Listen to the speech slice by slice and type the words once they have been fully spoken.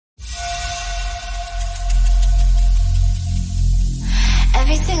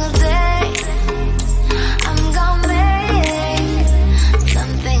single day, I'm gonna make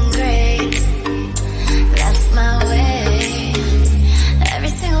something great. That's my way. Every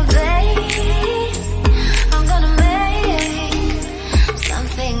single day, I'm gonna make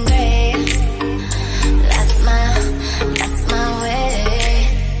something great. That's my way.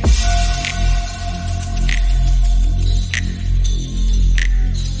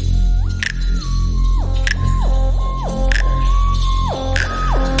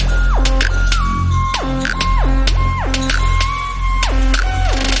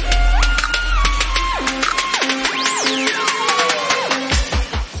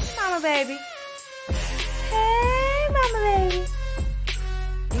 Baby. Hey, mama baby.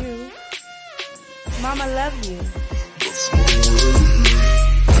 You. Mama love you.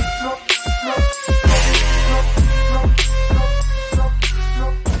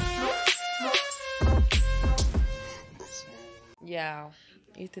 Y'all,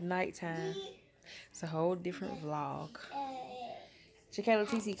 it's the nighttime. It's a whole different vlog. Kayla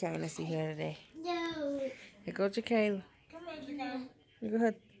TT came to see her today. Here go Kayla. Look at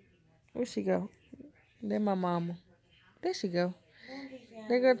her. Where she go? There my mama. There she go.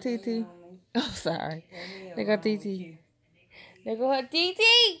 There go TT. Oh, sorry. There go TT. There go her TT.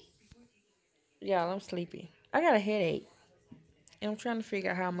 Y'all, I'm sleepy. I got a headache. And I'm trying to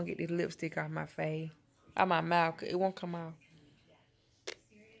figure out how I'm going to get this lipstick off my face. Out my mouth. It won't come off.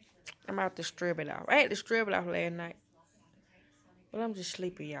 I'm out to strip it off. I had to strip it off last night. But I'm just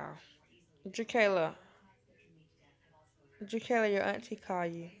sleepy, y'all. Kayla, your auntie call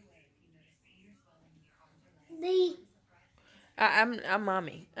you. I'm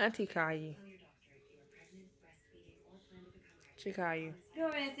mommy. Auntie call you. She call you. Go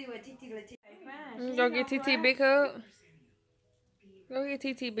and see what Titi finds. Go get TT big hug. Go get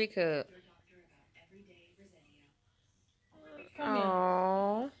TT big hug.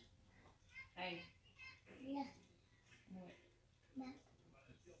 Aww. Hey.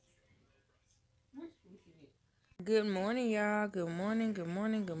 Good morning, y'all. Good morning.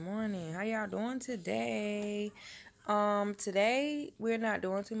 How y'all doing today? Today we're not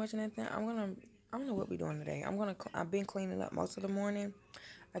doing too much of anything. I don't know what we're doing today. I've been cleaning up most of the morning.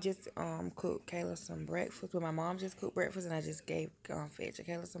 I just cooked Kayla some breakfast. Well, my mom just cooked breakfast, and I just fed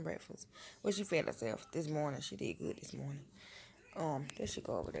Kayla some breakfast. Well, she fed herself this morning. She did good this morning. There she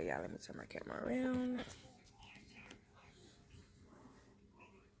go over there, y'all. Let me turn my camera around.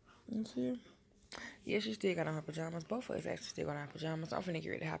 You see? Yeah, she still got on her pajamas. Both of us actually still got on our pajamas. I'm finna get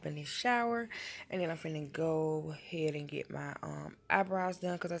ready to hop in this shower. And then I'm finna go ahead and get my eyebrows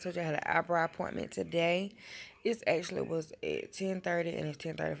done. Because I told you I had an eyebrow appointment today. It actually was at 10:30 and it's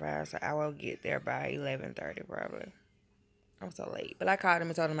 10:35. So I will get there by 11:30 probably. I'm so late. But I called him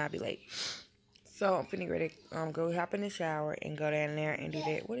and told him I'd be late. So I'm finna get ready to go hop in the shower and go down there and do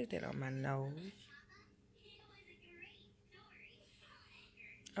that. What is that on my nose?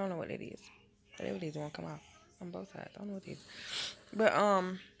 I don't know what it is. Whatever it is, won't come out on both sides. I don't know what it is. But,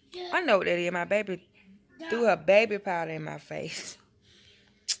 I know what that is. My baby threw her baby powder in my face.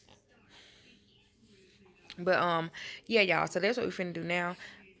 But, yeah, y'all. So, that's what we finna do now.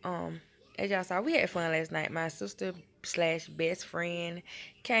 As y'all saw, we had fun last night. My sister / best friend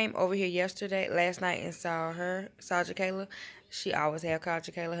came over here last night, and saw Kayla. She always had called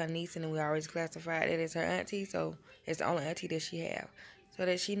Kayla her niece, and we always classified it as her auntie. So, it's the only auntie that she have. So,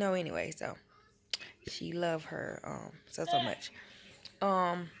 that she know anyway, so. She love her so much.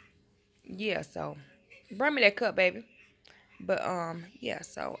 Yeah, so bring me that cup, baby. But yeah,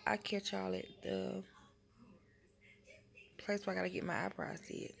 so I catch y'all at the place where I gotta get my eyebrows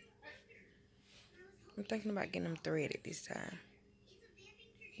did. I'm thinking about getting them threaded this time.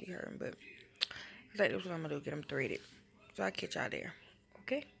 You heard me, but I think that's what I'm gonna do, get them threaded. So I catch y'all there.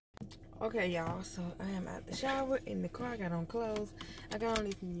 Okay? Okay, y'all, so I am at the shower, in the car, I got on clothes. I got on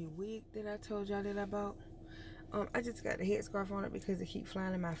this new wig that I told y'all that I bought. I just got the headscarf on it because it keeps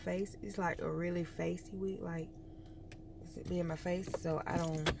flying in my face. It's like a really facey wig, like, it's be in my face, so I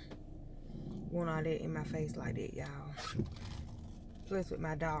don't want all that in my face like that, y'all. Plus with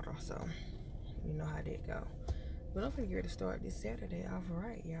my daughter, so you know how that go. But I'm finna get ready to start this Saturday off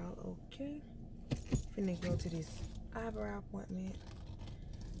right, y'all, okay? Finna go to this eyebrow appointment.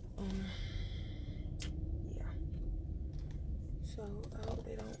 Yeah. So I hope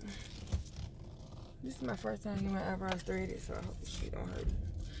they don't. This is my first time getting my eyebrows threaded, so I hope this shit don't hurt.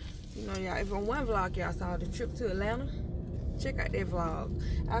 You know, y'all, if on one vlog y'all saw the trip to Atlanta, check out that vlog.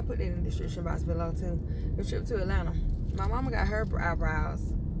 I'll put that in the description box below too. The trip to Atlanta. My mama got her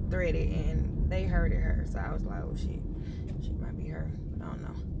eyebrows threaded and they hurted her, so I was like, oh shit, she might be her, but I don't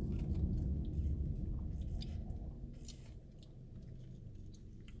know.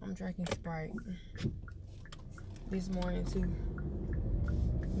 I'm drinking Sprite this morning too.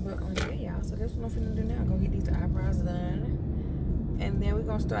 But yeah, y'all. So that's what I'm finna do now. Go get these eyebrows done, and then we're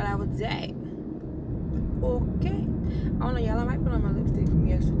gonna start our day. Okay. I don't know, y'all. I might put on my lipstick from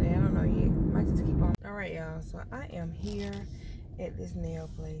yesterday. I don't know yet. Might just keep on. All right, y'all. So I am here at this nail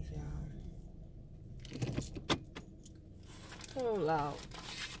place, y'all. Oh, loud.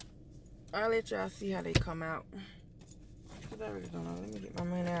 I'll let y'all see how they come out. Cause I really don't know. Let me get my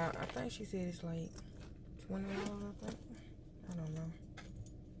money out. I think she said it's like $20. I think. I don't know.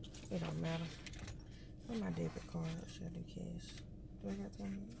 It don't matter. Where's my debit card? Should I do cash? Do I got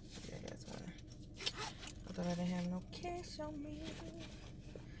 20? Yeah, I got 20. I thought I didn't have no cash on me.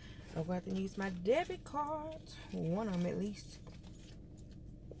 I'm going to have to use my debit card. One of them at least.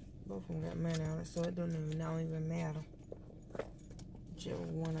 Both of them got money on it, so it don't even matter. Whichever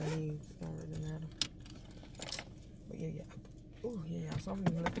one I use, it don't really matter. But yeah. Oh yeah. So I'm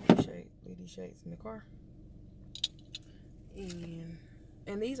gonna look at these shades in the car.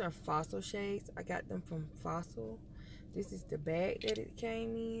 And these are Fossil shades. I got them from Fossil. This is the bag that it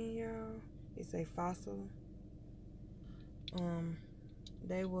came in, y'all. It's a Fossil.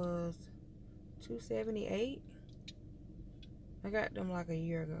 They was $278. I got them like a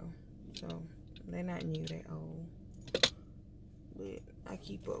year ago, so they're not new, they old. But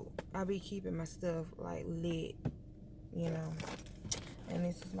I be keeping my stuff like lit, you know. And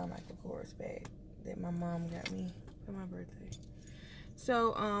this is my Michael Kors bag that my mom got me for my birthday.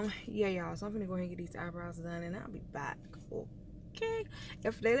 So yeah, y'all. So I'm gonna go ahead and get these eyebrows done, and I'll be back. Okay.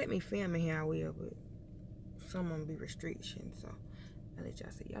 If they let me film in here, I will, but some of them be restrictions, so I'll let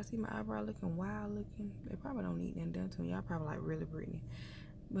y'all see. Y'all see my eyebrow looking wild looking? They probably don't need nothing done to them. Y'all probably like, really, Brittany?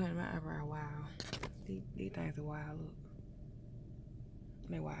 But my eyebrow wild. These things are wild. Look.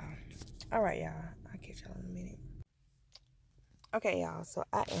 They wild. Alright, y'all. I'll catch y'all in a minute. Okay, y'all. So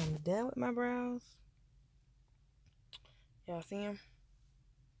I am done with my brows. Y'all see them?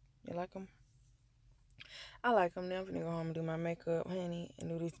 You like them? I like them. Now I'm gonna go home and do my makeup, honey, and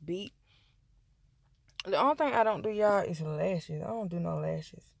do this beat. The only thing I don't do, y'all, is lashes. I don't do no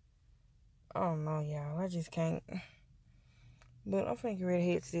lashes. I don't know, y'all. I just can't. But I'm finna get ready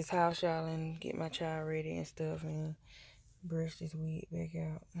to head to this house, y'all, and get my child ready and stuff, and brush this wig back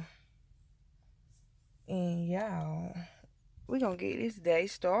out. And y'all, we gonna get this day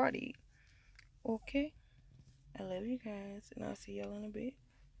started. Okay? I love you guys, and I'll see y'all in a bit.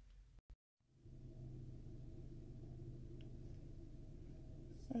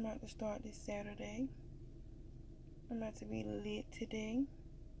 I'm about to start this Saturday. I'm about to be lit today.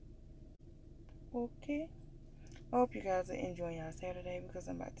 Okay? I hope you guys are enjoying y'all Saturday, because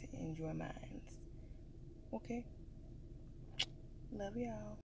I'm about to enjoy mine. Okay? Love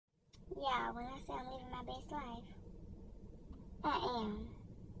y'all. Yeah, when I say I'm living my best life, I am.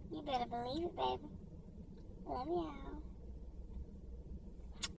 You better believe it, baby. Love y'all.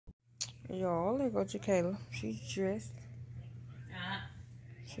 Y'all, there go to Kayla. She's dressed.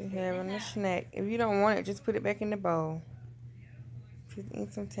 She's having a snack. If you don't want it, just put it back in the bowl. She's eating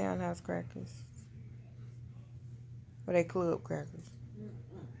some Townhouse crackers. Or they club crackers.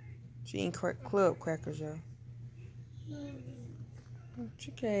 She eating club crackers, y'all.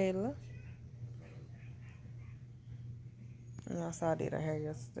 Kayla. And y'all saw I did her hair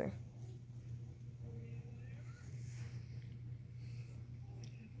yesterday.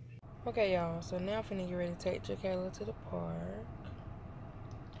 Okay, y'all. So now I'm finna get ready to take Kayla to the park.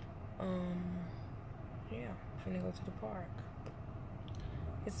 Yeah, I'm finna go to the park.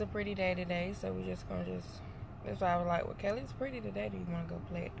 It's a pretty day today, so we're just gonna that's why I was like, well, Kayla, it's pretty today. Do you wanna go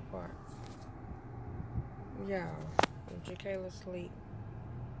play at the park? Y'all, Kayla sleep.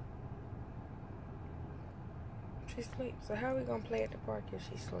 She sleeps. So how are we gonna play at the park if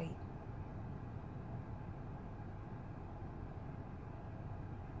she sleep?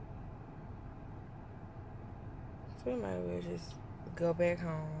 So we might as well just go back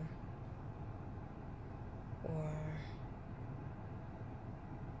home. Or,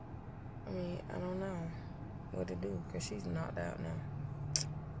 I mean, I don't know what to do, because she's knocked out now.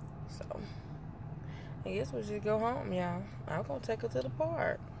 So, I guess we'll just go home, y'all. I'm gonna take her to the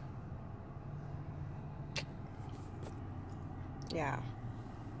park. Yeah.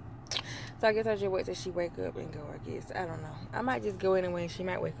 So I guess I'll just wait till she wake up and go, I guess. I don't know. I might just go anyway, and she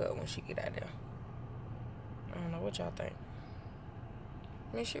might wake up when she get out there. I don't know what y'all think.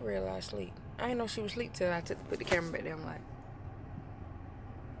 I mean, she realized sleep. I didn't know she was asleep till I put the camera back there. I'm like,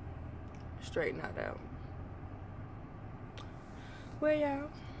 straight knocked out. Well, y'all,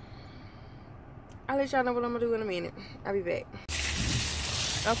 I'll let y'all know what I'm gonna do in a minute. I'll be back.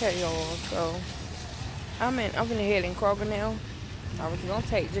 Okay, y'all. So I'm gonna head in Kroger now. I was gonna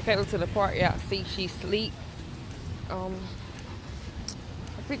take Kayla to the park, y'all. See, she sleep. I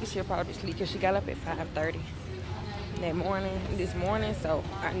figured she'll probably sleep because she got up at 5:30 this morning, so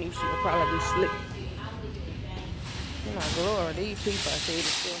I knew she would probably be asleep. Oh my Lord, these people, I said it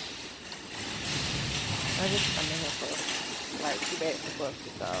still. I just come in here for like too bad to bust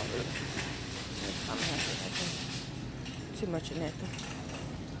this all. I'm happy. Too much of nothing.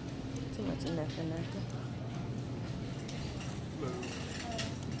 Too much of nothing. There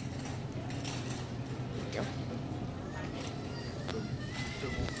we go.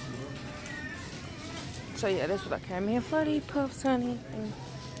 So yeah, that's what I came here for, these puffs, honey. And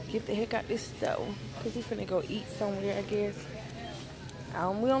get the heck out this stove. Because we finna go eat somewhere, I guess.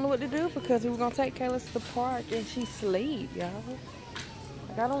 We don't know what to do because we were going to take Kayla to the park and she sleep, y'all.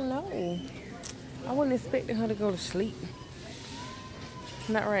 Like, I don't know. I wasn't expecting her to go to sleep.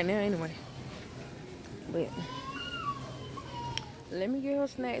 Not right now, anyway. But let me get her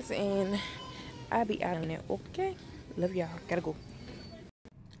snacks and I'll be out in there, okay? Love y'all. Gotta go.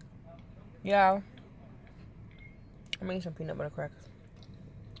 Y'all, I'm eating some peanut butter crackers.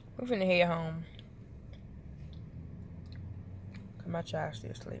 We're finna head home. Cause my child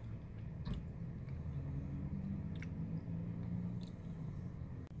still asleep.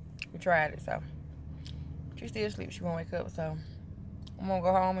 We tried it, so she's still asleep. She won't wake up, so I'm gonna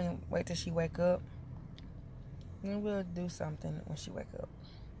go home and wait till she wake up. And we'll do something when she wake up.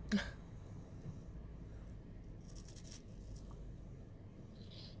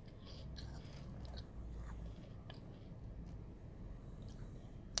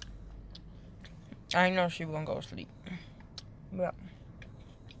 I know she was gonna go to sleep. But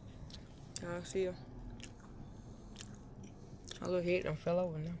I'll see her. Her little head done fell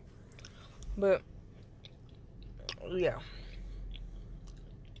over now. But yeah.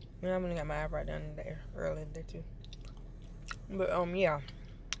 I really got my eyebrow done there earlier there too. But yeah.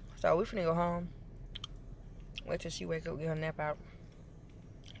 So we finna go home. Wait till she wake up, get her nap out.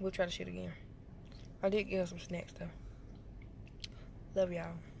 We'll try the shit again. I did get her some snacks though. Love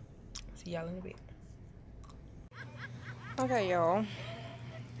y'all. See y'all in a bit. Okay, y'all.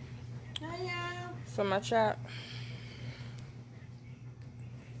 Hey, y'all. So my child.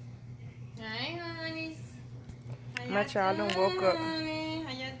 Hey, honeys. My child done woke up. Honey?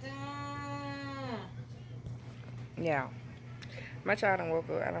 How you doing? Yeah. My child done woke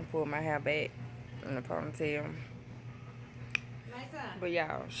up. I done pulled my hair back in the ponytail. My son. But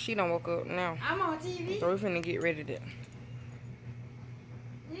y'all, she done woke up now. I'm on TV. So we finna get ready to.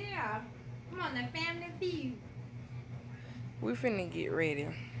 Yeah. I'm on the Family Feud. We finna get ready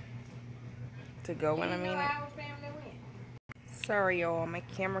to go in a minute. Our family went. Sorry, y'all. My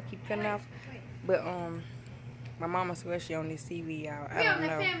camera keep cutting off. But my mama swears she on this TV, y'all. I We don't on the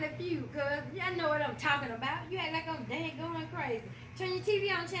know. Family Feud, cuz. Y'all know what I'm talking about. You act like I'm dang going crazy. Turn your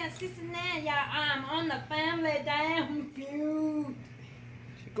TV on channel 69, y'all. I'm on the Family damn Feud.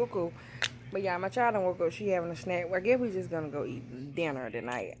 She cuckoo. But yeah, my child done woke up. She having a snack. Well, I guess we just gonna go eat dinner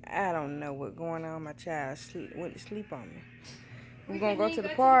tonight. I don't know what's going on. My child went to sleep on me. We're gonna go to the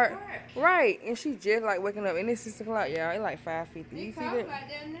park. Right. And she just like waking up. And it's 6 o'clock, y'all. It's like 5:50. You see that? Like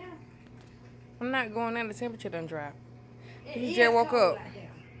that now. I'm not going down. The temperature done dropped. It He is just woke cold up. out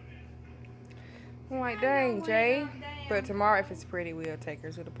there. I'm like, dang, Jay. But tomorrow, if it's pretty, we'll take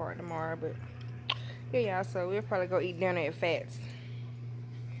her to the park tomorrow. But yeah, y'all. So we'll probably go eat dinner at Fats.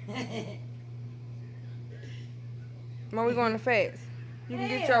 When we going to Fats? You can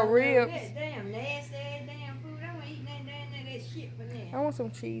get your ribs. That damn nasty ass damn food. I want to eat that shit for I now. want some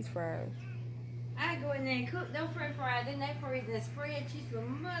cheese fries. I go in there and cook them french fries in that fridge and spread cheese for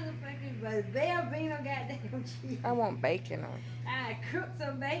motherfuckers, but Velveeta goddamn cheese. I want bacon on. I cook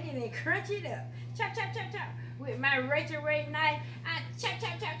some bacon and crunch it up. Chop, chop, chop, chop. With my Rachel Ray knife, I chop,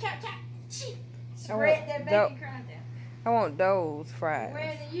 chop, chop, chop, chop. Cheap. Spread that bacon crunch down. I want those fries.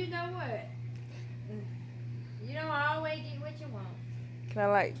 Well, you know what? You don't always get what you want. Can I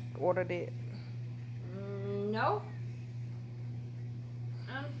like order that? No.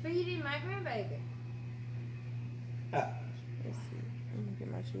 I'm feeding my grandbaby. Let's see. Let me get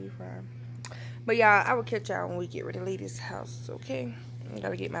my cheese fries. But y'all, I will catch y'all when we get ready to leave this house, okay? I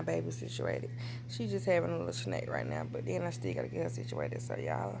gotta get my baby situated. She's just having a little snack right now, but then I still gotta get her situated. So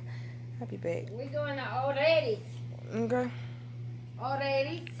y'all, I'll be back. We going to Old Ladies. Okay. Old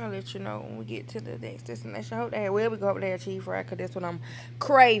Ladies. I'll let you know when we get to the next destination. I hope they will. We go up there cheese fry because that's what I'm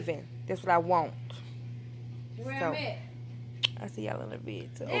craving. That's what I want. Where So, I'm at. I'll see y'all in a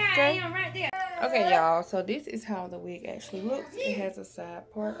bit. So, Yeah, I okay. am right there. Okay, y'all. So this is how the wig actually looks. It has a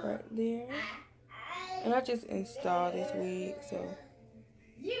side part right there. And I just installed this wig, so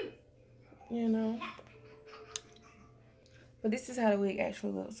you know. But this is how the wig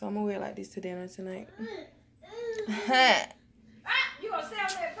actually looks. So I'm gonna wear it like this to dinner tonight. You gonna sell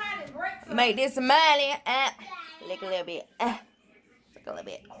that pint and break some? Make this money. Lick a little bit. Lick a little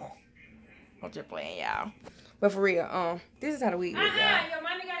bit. I'm just playing, y'all. But for real, this is how the wig look, y'all. Your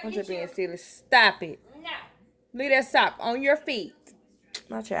mommy gotta I'm get just you. being silly. Stop it. No. Leave that sock on your feet.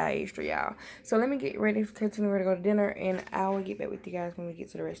 My child extra, y'all. So let me get ready to continue to go to dinner, and I will get back with you guys when we get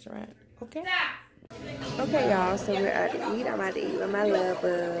to the restaurant. Okay? Okay, y'all. So we're out to eat. I'm out to eat with my love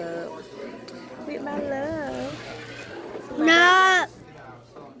bug. With my love. No.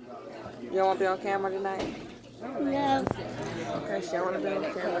 You don't want to be on camera tonight? No. Okay, she don't want to be on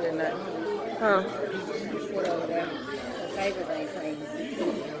camera tonight. Huh?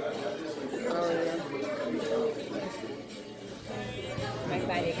 Oh, yeah. Might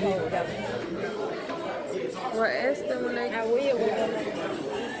find it cold up. Well, ask them when they... I will.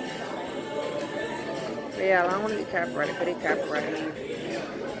 Yeah, I don't want to get copyrighted, but they copyrighted.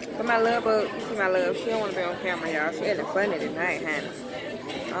 But my love, you see my love, she don't want to be on camera, y'all. She having funny tonight, honey.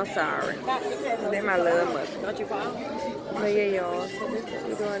 I'm sorry. That's my love muscle. Don't you fall? But yeah, y'all, so this is what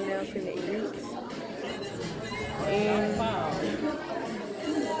we're doing now, finna eat. And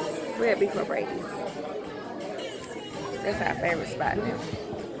we're at Before Brady's. That's our favorite spot now.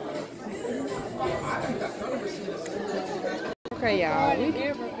 Okay, y'all,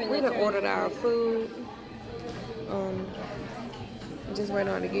 we done ordered our food. Just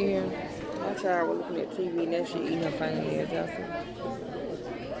waiting on to get here. My child was looking at TV, now she eating her fingernails, y'all see?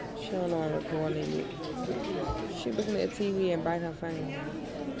 She don't know I'm recording it yet. She looking at TV and biting her fingernails.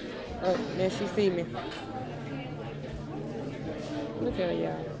 Oh, now she see me. Look at her,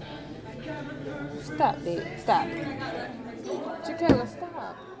 y'all. Stop that. Stop. Kayla,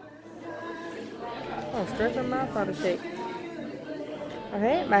 stop. Oh, stretch her mouth out of shape. I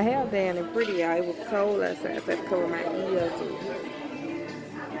had my hair down and pretty, y'all. It was cold outside, so I had to cover my ears.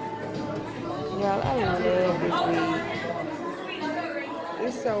 Y'all, I love this weed.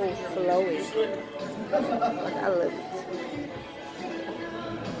 It's so flowy. Like, I love it.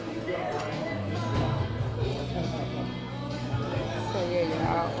 So yeah,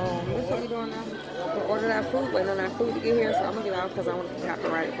 y'all. That's what we doing now. We ordered our food, waiting on our food to get here. So I'm gonna get out because I want to be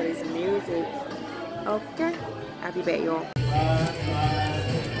copyrighted for this music. Okay, I'll be back, y'all.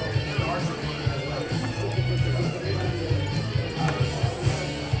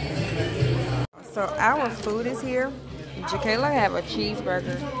 So our food is here. Kayla have a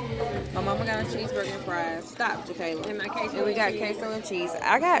cheeseburger. My mama got a cheeseburger and fries. Stop, Kayla. And we got queso and cheese.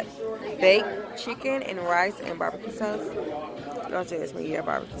 I got baked chicken and rice and barbecue sauce. Don't judge me, yeah,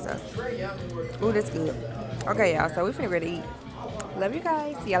 barbecue sauce. Ooh, that's good. Okay, y'all, so we finna ready to eat. Love you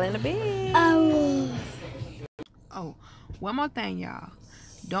guys. See y'all in a bit. Oh, one more thing, y'all.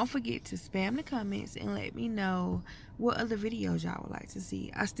 Don't forget to spam the comments and let me know what other videos y'all would like to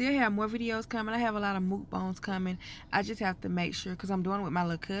see. I still have more videos coming. I have a lot of mukbangs coming. I just have to make sure, because I'm doing it with my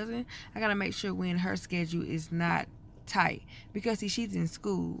little cousin, I got to make sure when her schedule is not tight. Because, see, she's in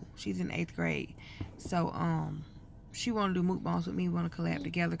school. She's in 8th grade. So, she want to do mukbangs with me. We want to collab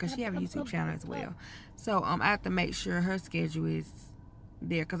together because she have a YouTube channel as well. So, I have to make sure her schedule is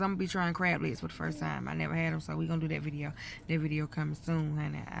there, because I'm going to be trying crab legs for the first time. I never had them, so we're going to do that video. That video coming soon,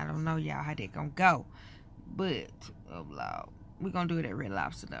 honey. I don't know, y'all, how that going to go. But, oh, Lord, we're going to do it at Red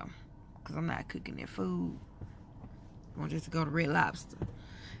Lobster, though, because I'm not cooking that food. I'm going to just go to Red Lobster.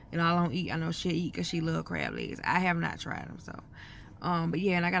 And all I don't eat, I know she'll eat because she love crab legs. I have not tried them, so. But,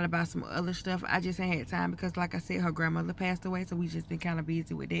 yeah, and I got to buy some other stuff. I just ain't had time because, like I said, her grandmother passed away, so we just been kind of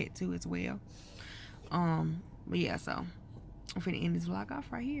busy with that, too, as well. But, yeah, so. I'm finna end this vlog off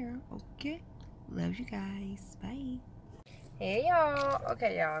right here. Okay. Love you guys. Bye. Hey y'all.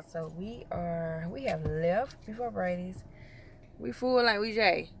 Okay, y'all. So we have left Before Brady's. We full like we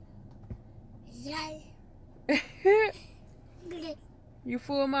Jay. Jay. You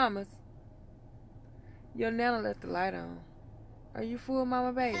full, mamas? Your Nana left the light on. Are you full,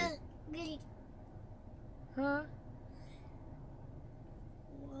 mama, baby? Huh?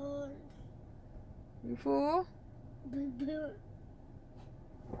 You full?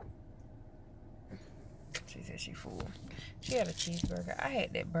 She said she full. She had a cheeseburger. I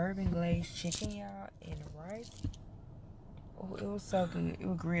had that bourbon glazed chicken, y'all, and rice. Oh, it was so good. It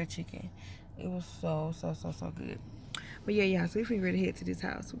was grilled chicken. It was so good. But yeah, y'all, so we finna ready to head to this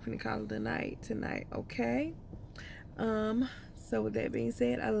house. We finna call it a night tonight, okay? So with that being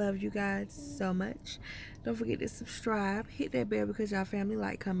said, I love you guys so much. Don't forget to subscribe. Hit that bell because y'all family,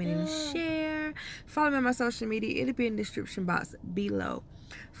 like, comment, and share. Follow me on my social media. It'll be in the description box below.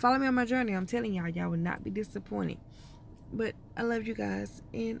 Follow me on my journey. I'm telling y'all, y'all will not be disappointed. But I love you guys.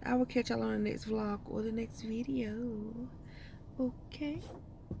 And I will catch y'all on the next vlog or the next video. Okay.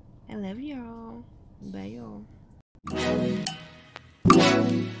 I love y'all. Bye, y'all.